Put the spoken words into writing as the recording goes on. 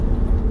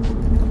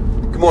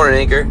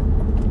morning, Anchor.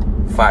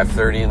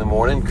 5:30 in the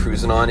morning,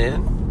 cruising on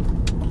in.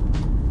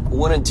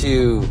 Wanted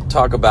to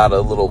talk about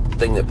a little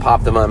thing that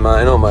popped in my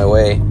mind on my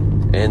way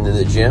into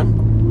the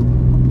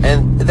gym.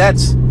 And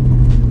that's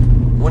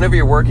whenever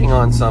you're working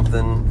on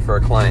something for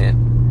a client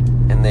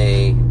and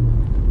they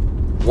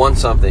want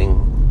something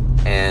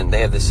and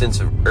they have this sense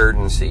of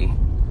urgency,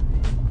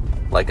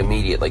 like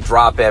immediate, like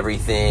drop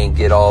everything,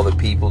 get all the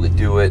people to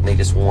do it, and they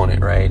just want it,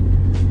 right?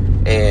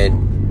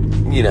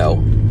 And, you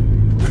know,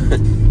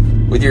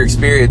 with your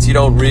experience, you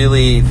don't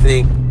really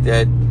think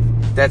that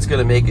that's going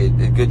to make a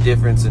good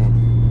difference,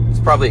 and it's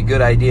probably a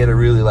good idea to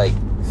really like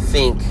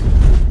think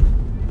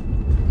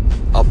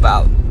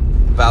about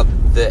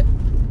the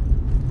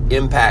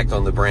impact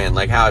on the brand,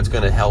 like how it's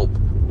going to help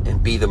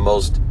and be the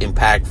most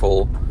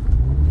impactful,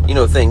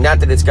 thing.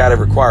 Not that it's got to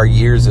require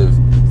years of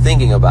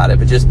thinking about it,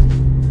 but just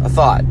a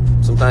thought.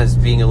 Sometimes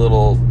being a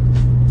little,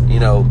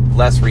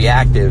 less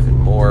reactive and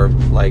more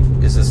like,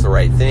 is this the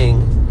right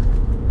thing?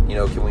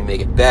 Can we make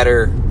it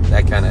better?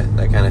 That kind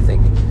of thing.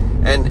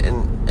 And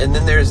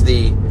then there's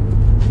the,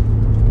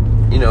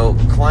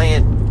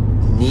 client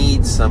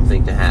needs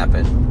something to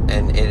happen,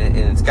 and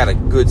it's got a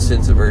good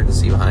sense of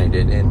urgency behind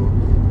it, and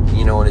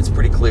and it's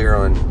pretty clear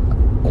on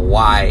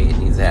why it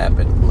needs to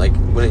happen. Like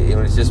when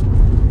it's just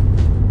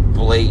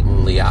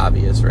blatantly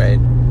obvious, right?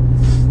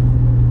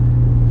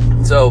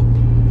 So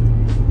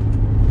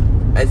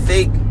I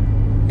think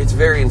it's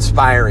very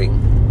inspiring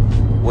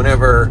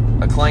whenever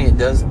a client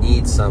does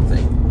need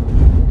something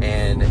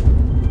and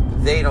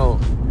they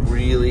don't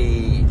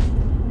really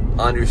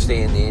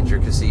understand the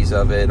intricacies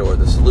of it or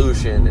the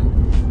solution, and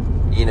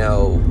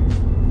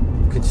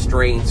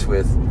constraints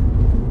with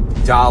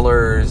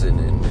dollars and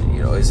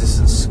is this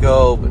in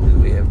scope, and do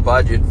we have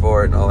budget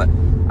for it and all that.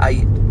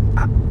 I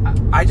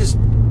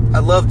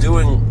love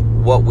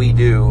doing what we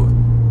do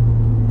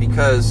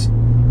because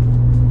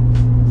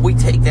we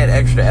take that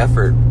extra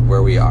effort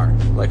where we are.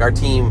 Like our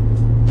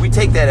team, we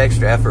take that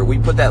extra effort. We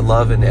put that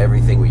love into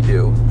everything we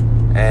do.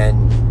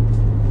 And,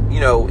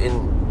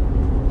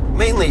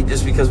 mainly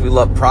just because we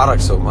love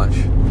products so much.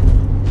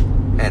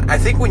 And I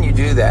think when you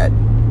do that,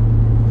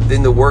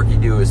 then the work you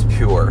do is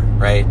pure,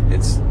 right?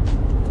 It's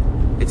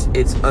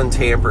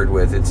untampered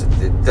with. It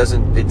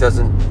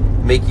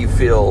doesn't make you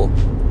feel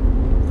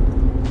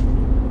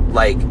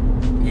like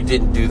you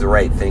didn't do the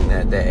right thing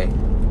that day.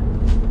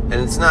 And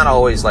it's not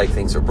always like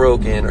things are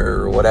broken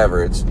or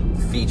whatever. It's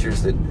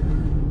features that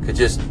could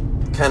just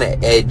kind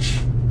of edge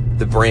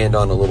the brand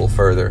on a little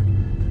further.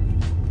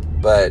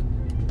 But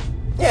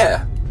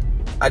yeah,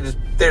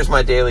 there's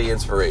my daily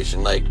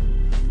inspiration, like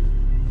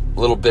a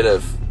little bit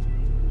of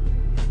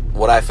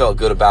what I felt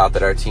good about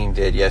that our team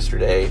did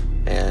yesterday,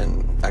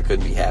 and I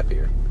couldn't be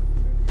happier.